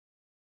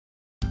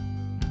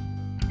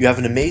You have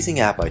an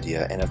amazing app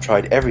idea and have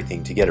tried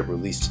everything to get it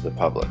released to the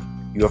public.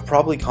 You have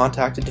probably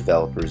contacted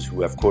developers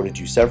who have quoted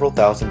you several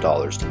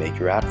 $1,000s to make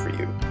your app for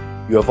you.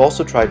 You have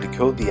also tried to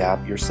code the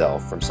app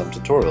yourself from some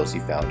tutorials you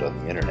found on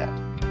the internet.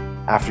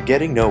 After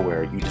getting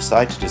nowhere, you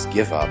decide to just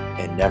give up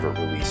and never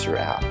release your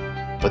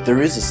app. But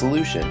there is a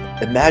solution.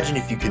 Imagine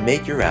if you could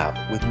make your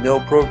app with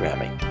no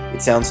programming.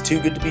 It sounds too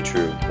good to be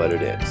true, but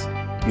it is.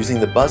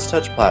 Using the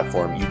BuzzTouch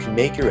platform, you can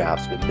make your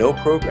apps with no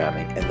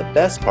programming, and the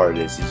best part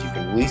is you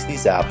can release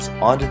these apps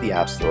onto the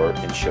App Store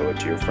and show it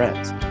to your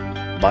friends.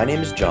 My name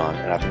is John,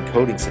 and I've been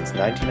coding since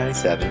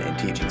 1997 and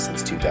teaching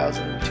since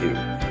 2002.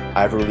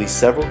 I've released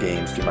several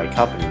games through my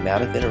company,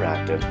 Mammoth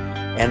Interactive,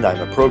 and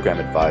I'm a program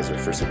advisor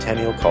for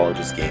Centennial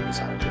College's game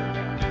design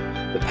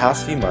program. The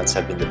past few months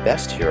have been the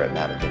best here at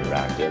Mammoth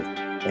Interactive,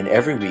 and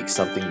every week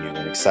something new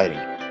and exciting.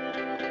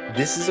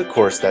 This is a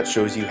course that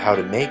shows you how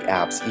to make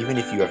apps even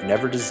if you have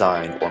never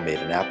designed or made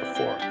an app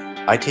before.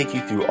 I take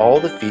you through all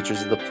the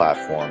features of the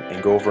platform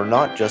and go over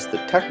not just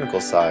the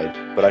technical side,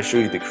 but I show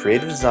you the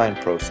creative design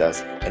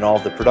process and all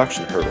of the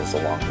production hurdles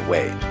along the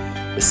way.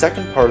 The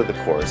second part of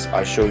the course,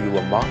 I show you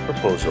a mock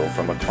proposal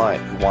from a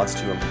client who wants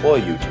to employ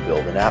you to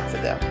build an app for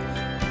them.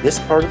 This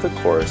part of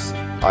the course,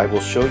 I will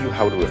show you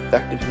how to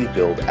effectively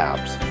build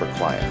apps for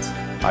clients.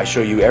 I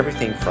show you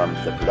everything from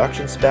the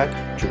production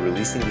spec to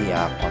releasing the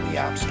app on the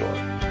App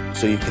Store.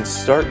 So you can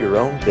start your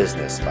own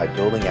business by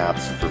building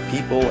apps for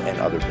people and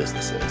other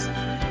businesses.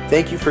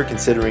 Thank you for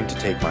considering to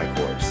take my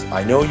course.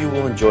 I know you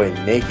will enjoy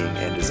making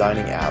and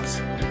designing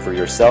apps for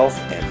yourself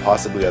and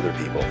possibly other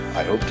people.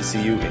 I hope to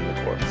see you in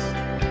the course.